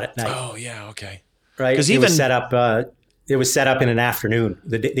 not at night. Oh yeah, okay. Right, because it was set up. It was set up in an afternoon,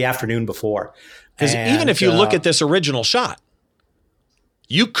 the afternoon before. Because even if you look at this original shot,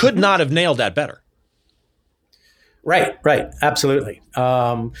 you could not have nailed that better. Right, absolutely.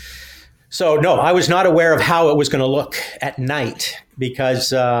 So no, I was not aware of how it was going to look at night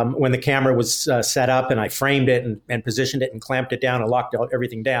because when the camera was set up and I framed it and positioned it and clamped it down and locked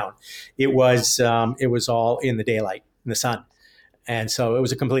everything down, it was all in the daylight, in the sun. And so it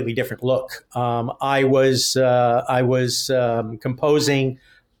was a completely different look. I was composing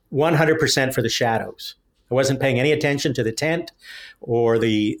 100% for the shadows. I wasn't paying any attention to the tent or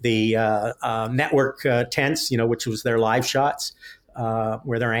the network tents, which was their live shots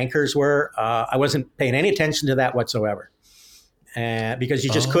where their anchors were. I wasn't paying any attention to that whatsoever, because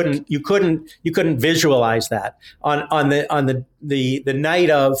you just couldn't visualize that on the night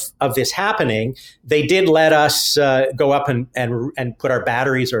of this happening. They did let us go up and put our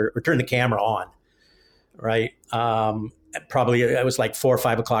batteries or turn the camera on, right? Probably it was like 4 or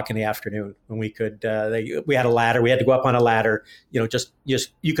 5 o'clock in the afternoon when we could. We had a ladder. We had to go up on a ladder. Just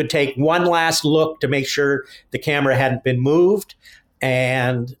you could take one last look to make sure the camera hadn't been moved,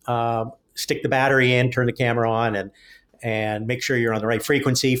 and stick the battery in, turn the camera on, and make sure you're on the right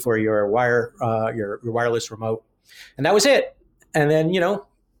frequency for your wireless remote. And that was it. And then,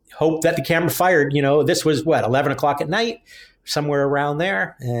 hope that the camera fired. This was 11 o'clock at night, somewhere around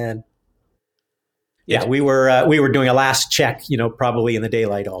there. And yeah, we were doing a last check, probably in the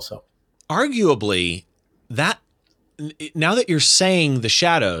daylight also. Arguably, that now that you're saying the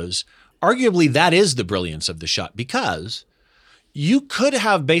shadows, arguably that is the brilliance of the shot, because you could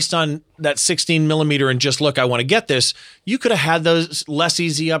have, based on that 16 millimeter and just look, I want to get this, you could have had those less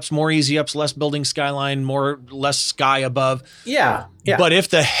easy ups, more easy ups, less building skyline, less sky above. Yeah. But if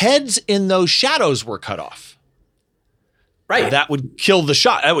the heads in those shadows were cut off, right, that would kill the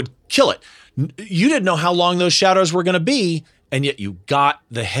shot. That would kill it. You didn't know how long those shadows were going to be, and yet you got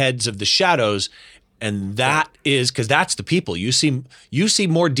the heads of the shadows. And that is because that's the people. You see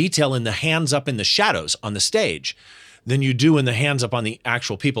more detail in the hands up in the shadows on the stage than you do in the hands up on the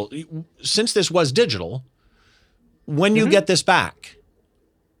actual people. Since this was digital, when you get this back,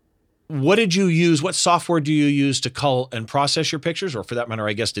 what did you use? What software do you use to cull and process your pictures? Or for that matter,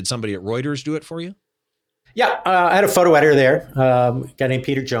 I guess, did somebody at Reuters do it for you? Yeah, I had a photo editor there, a guy named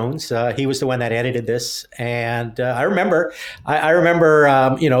Peter Jones. He was the one that edited this, and I remember,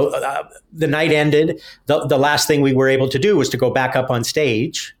 the night ended. The last thing we were able to do was to go back up on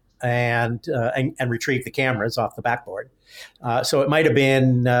stage and retrieve the cameras off the backboard. So it might have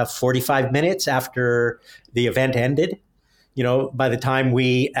been 45 minutes after the event ended. By the time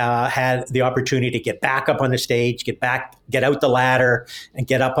we had the opportunity to get back up on the stage, get out the ladder, and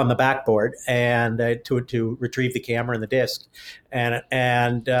get up on the backboard, and to retrieve the camera and the disc, and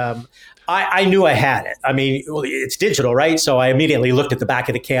I knew I had it. I mean, it's digital, right? So I immediately looked at the back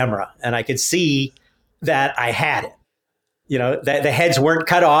of the camera, and I could see that I had it. The heads weren't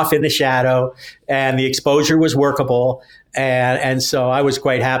cut off in the shadow, and the exposure was workable, and so I was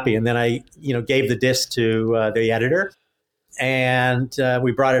quite happy. And then I, gave the disc to the editor. And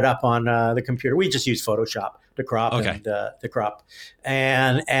we brought it up on the computer. We just used Photoshop to crop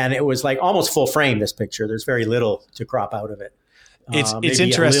and it was like almost full frame. This picture, there's very little to crop out of it. It's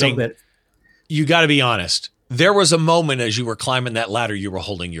interesting. You got to be honest. There was a moment as you were climbing that ladder, you were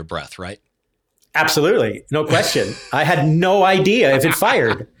holding your breath, right? Absolutely, no question. I had no idea if it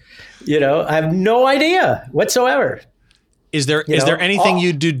fired. I have no idea whatsoever. Is there anything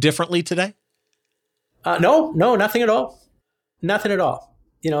you'd do differently today? No, nothing at all. Nothing at all.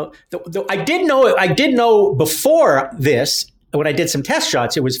 I did know before this, when I did some test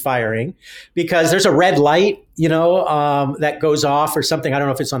shots, it was firing because there's a red light, that goes off or something. I don't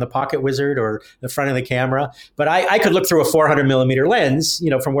know if it's on the Pocket Wizard or the front of the camera, but I could look through a 400 millimeter lens,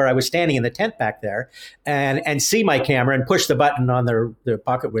 from where I was standing in the tent back there and see my camera and push the button on the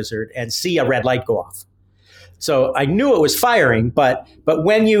Pocket Wizard and see a red light go off. So I knew it was firing, but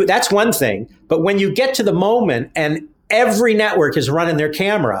that's one thing. But when you get to the moment and every network is running their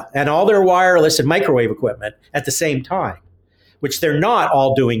camera and all their wireless and microwave equipment at the same time, which they're not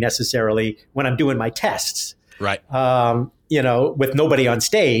all doing necessarily when I'm doing my tests. Right. With nobody on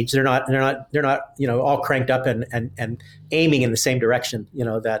stage, they're not all cranked up and aiming in the same direction,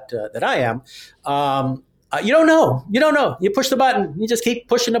 that I am. You don't know. You push the button. You just keep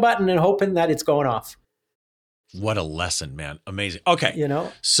pushing the button and hoping that it's going off. What a lesson, man. Amazing. Okay.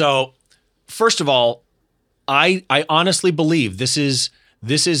 So first of all, I honestly believe this is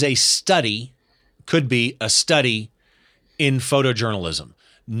a study, could be a study in photojournalism.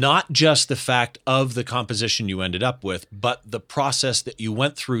 Not just the fact of the composition you ended up with, but the process that you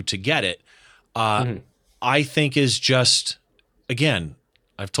went through to get it, I think is just, again,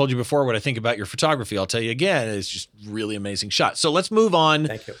 I've told you before what I think about your photography. I'll tell you again, it's just really amazing shot. So let's move on.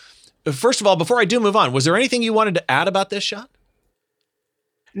 Thank you. First of all, before I do move on, was there anything you wanted to add about this shot?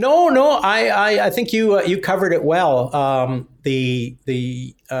 No. I think you covered it well. The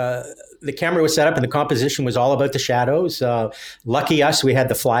camera was set up and the composition was all about the shadows. Lucky us, we had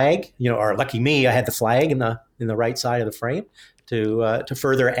the flag. Or lucky me, I had the flag in the right side of the frame to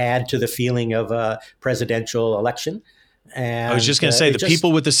further add to the feeling of a presidential election. And I was just going to say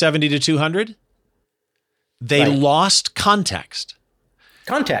people with the 70 to 200, they lost context.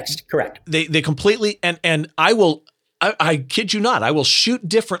 Context, correct. They completely and I kid you not, I will shoot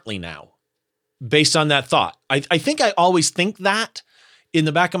differently now based on that thought. I think I always think that in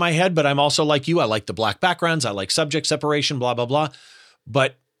the back of my head, but I'm also like you. I like the black backgrounds. I like subject separation, blah, blah, blah.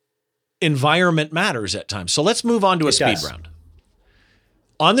 But environment matters at times. So let's move on to a speed round.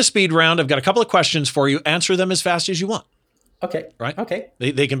 On the speed round, I've got a couple of questions for you. Answer them as fast as you want. Okay. Right? Okay.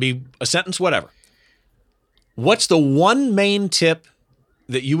 They can be a sentence, whatever. What's the one main tip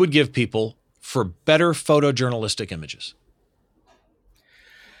that you would give people for better photojournalistic images?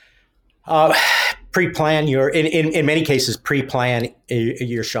 Pre-plan in many cases, pre-plan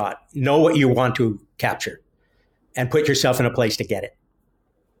your shot. Know what you want to capture and put yourself in a place to get it.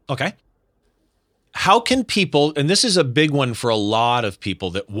 Okay. How can people, and this is a big one for a lot of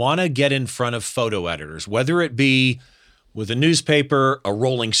people that want to get in front of photo editors, whether it be with a newspaper, a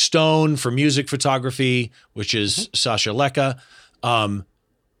Rolling Stone for music photography, which is Sasha Leka.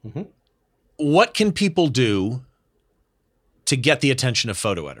 What can people do to get the attention of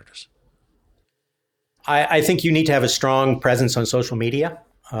photo editors? I think you need to have a strong presence on social media,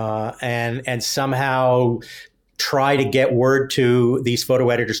 and somehow try to get word to these photo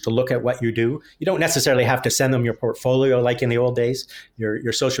editors to look at what you do. You don't necessarily have to send them your portfolio like in the old days.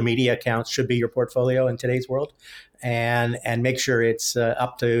 Your social media accounts should be your portfolio in today's world, and make sure it's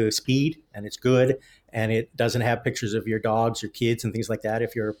up to speed and it's good, and it doesn't have pictures of your dogs or kids and things like that.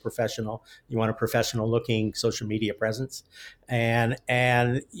 If you're a professional, you want a professional looking social media presence, and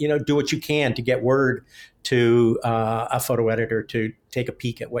do what you can to get word to a photo editor to take a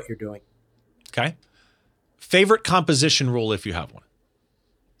peek at what you're doing. Okay. Favorite composition rule, if you have one?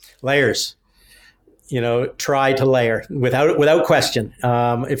 Layers. Try to layer without question.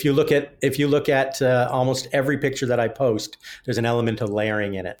 If you look at almost every picture that I post, there's an element of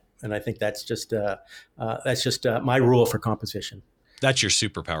layering in it, and I think that's just my rule for composition. That's your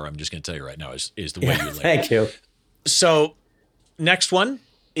superpower. I'm just going to tell you right now is the way you layer. Thank you. So, next one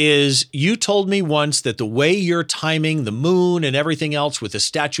is, you told me once that the way you're timing the moon and everything else with the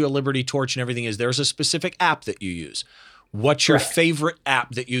Statue of Liberty torch and everything is there's a specific app that you use. What's your Correct. favorite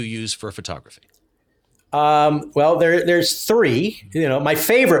app that you use for photography? Well, there's three. My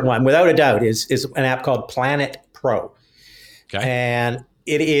favorite one, without a doubt, is an app called Planet Pro. Okay. And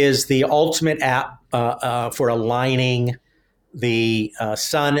it is the ultimate app for aligning the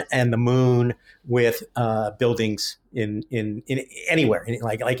sun and the moon with buildings in anywhere,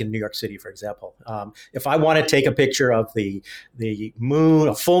 like in New York City, for example. If I want to take a picture of the moon,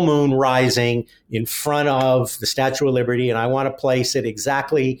 a full moon rising in front of the Statue of Liberty, and I want to place it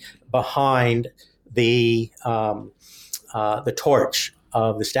exactly behind the torch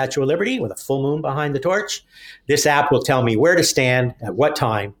of the Statue of Liberty with a full moon behind the torch, this app will tell me where to stand at what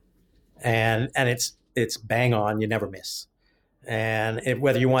time, and it's bang on. You never miss. And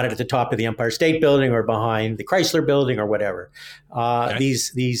whether you want it at the top of the Empire State Building or behind the Chrysler Building or whatever, Okay.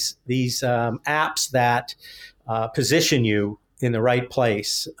 these apps that position you in the right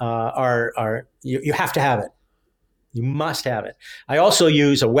place are you have to have it. You must have it. I also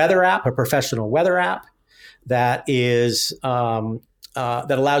use a weather app, a professional weather app that is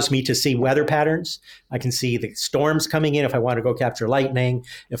that allows me to see weather patterns. I can see the storms coming in if I want to go capture lightning.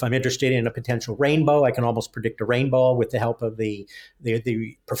 If I'm interested in a potential rainbow, I can almost predict a rainbow with the help of the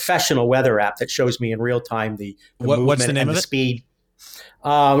professional weather app that shows me in real time the movement what's the name and of the it? speed.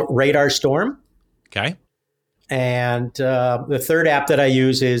 Radar Storm. Okay. And the third app that I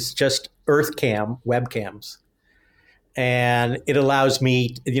use is just EarthCam webcams. And it allows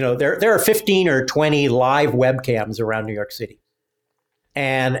me, there are 15 or 20 live webcams around New York City.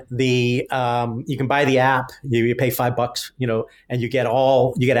 And you can buy the app, you pay $5, and you get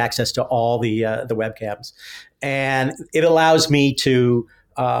access to all the webcams. And it allows me to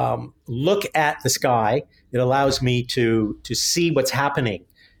look at the sky. It allows me to see what's happening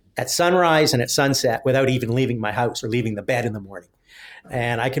at sunrise and at sunset without even leaving my house or leaving the bed in the morning.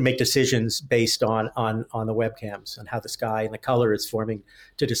 And I can make decisions based on the webcams and how the sky and the color is forming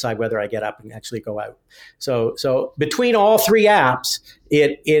to decide whether I get up and actually go out. So between all three apps,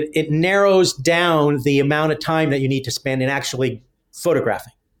 it narrows down the amount of time that you need to spend in actually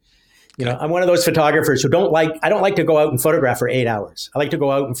photographing. I'm one of those photographers who I don't like to go out and photograph for 8 hours. I like to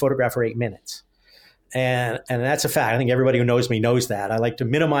go out and photograph for 8 minutes. And that's a fact. I think everybody who knows me knows that. I like to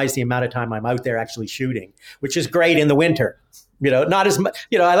minimize the amount of time I'm out there actually shooting, which is great in the winter. Not as much,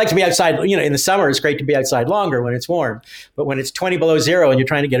 I like to be outside, in the summer, it's great to be outside longer when it's warm. But when it's 20 below zero and you're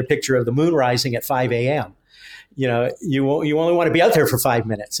trying to get a picture of the moon rising at 5 a.m., you only want to be out there for 5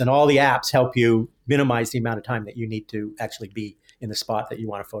 minutes. And all the apps help you minimize the amount of time that you need to actually be in the spot that you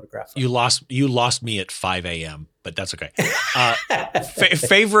want to photograph. You lost me at 5 a.m., but that's okay.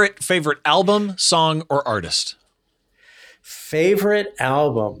 Favorite album, song, or artist? Favorite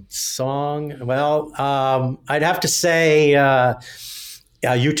album, song? Well, I'd have to say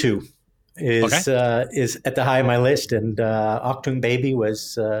U2 is at the high of my list, and Achtung Baby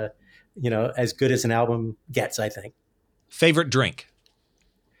was as good as an album gets, I think. Favorite drink?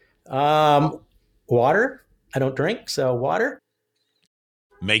 Water. I don't drink, so water.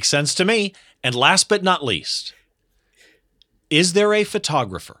 Makes sense to me. And last but not least, is there a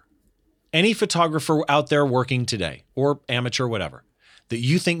photographer, any photographer out there working today, or amateur, whatever, that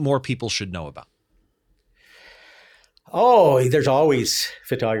you think more people should know about? Oh, there's always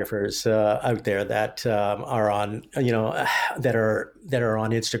photographers out there that are on, that are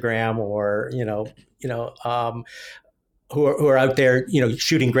on Instagram or who are out there,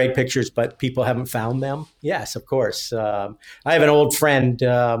 shooting great pictures, but people haven't found them. Yes, of course. I have an old friend.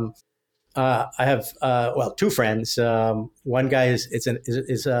 I have two friends. One guy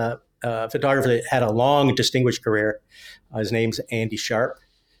is photographer that had a long, distinguished career. His name's Andy Sharp.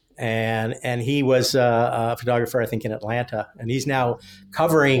 And he was a photographer, I think, in Atlanta. And he's now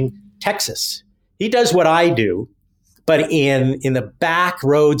covering Texas. He does what I do, but in the back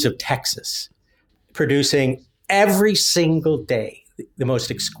roads of Texas, producing every single day the most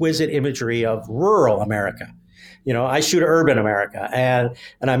exquisite imagery of rural America. I shoot urban America. And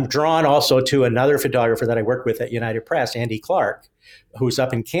I'm drawn also to another photographer that I worked with at United Press, Andy Clark, who's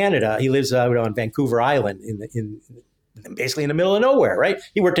up in Canada. He lives out on Vancouver Island basically in the middle of nowhere, right?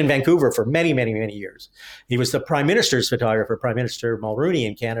 He worked in Vancouver for many, many, many years. He was the Prime Minister's photographer, Prime Minister Mulroney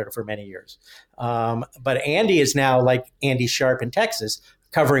in Canada for many years. But Andy is now, like Andy Sharp in Texas,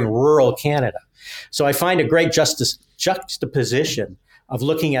 covering rural Canada. So I find a great juxtaposition of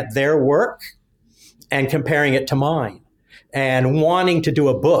looking at their work and comparing it to mine, and wanting to do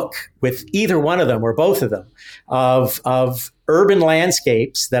a book with either one of them or both of them of urban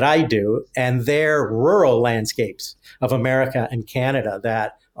landscapes that I do and their rural landscapes of America and Canada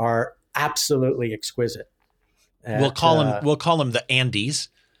that are absolutely exquisite. We'll call them the Andes.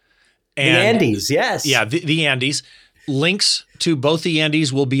 And, the Andes, yes. Yeah, the Andes. Links to both the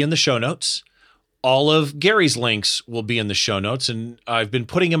Andes will be in the show notes. All of Gary's links will be in the show notes, and I've been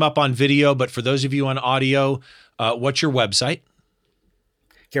putting them up on video, but for those of you on audio, what's your website?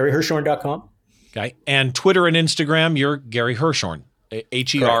 GaryHershorn.com. Okay. And Twitter and Instagram, you're Gary Hershorn,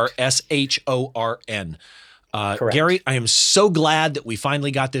 HERSHORN. Gary, I am so glad that we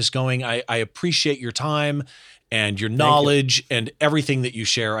finally got this going. I appreciate your time and your knowledge and everything that you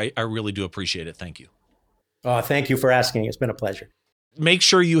share. I really do appreciate it. Thank you. Thank you for asking. It's been a pleasure. Make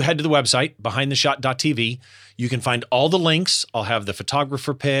sure you head to the website, behindtheshot.tv. You can find all the links. I'll have the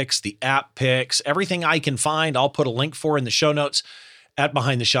photographer picks, the app picks, everything I can find. I'll put a link for in the show notes at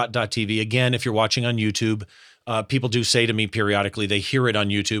behindtheshot.tv. Again, if you're watching on YouTube, people do say to me periodically, they hear it on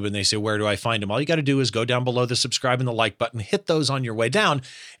YouTube and they say, where do I find them? All you got to do is go down below the subscribe and the like button, hit those on your way down.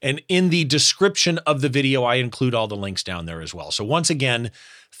 And in the description of the video, I include all the links down there as well. So once again,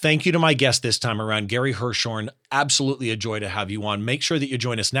 thank you to my guest this time around, Gary Hershorn. Absolutely a joy to have you on. Make sure that you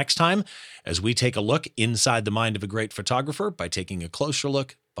join us next time as we take a look inside the mind of a great photographer by taking a closer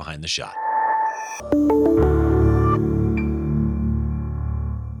look behind the shot.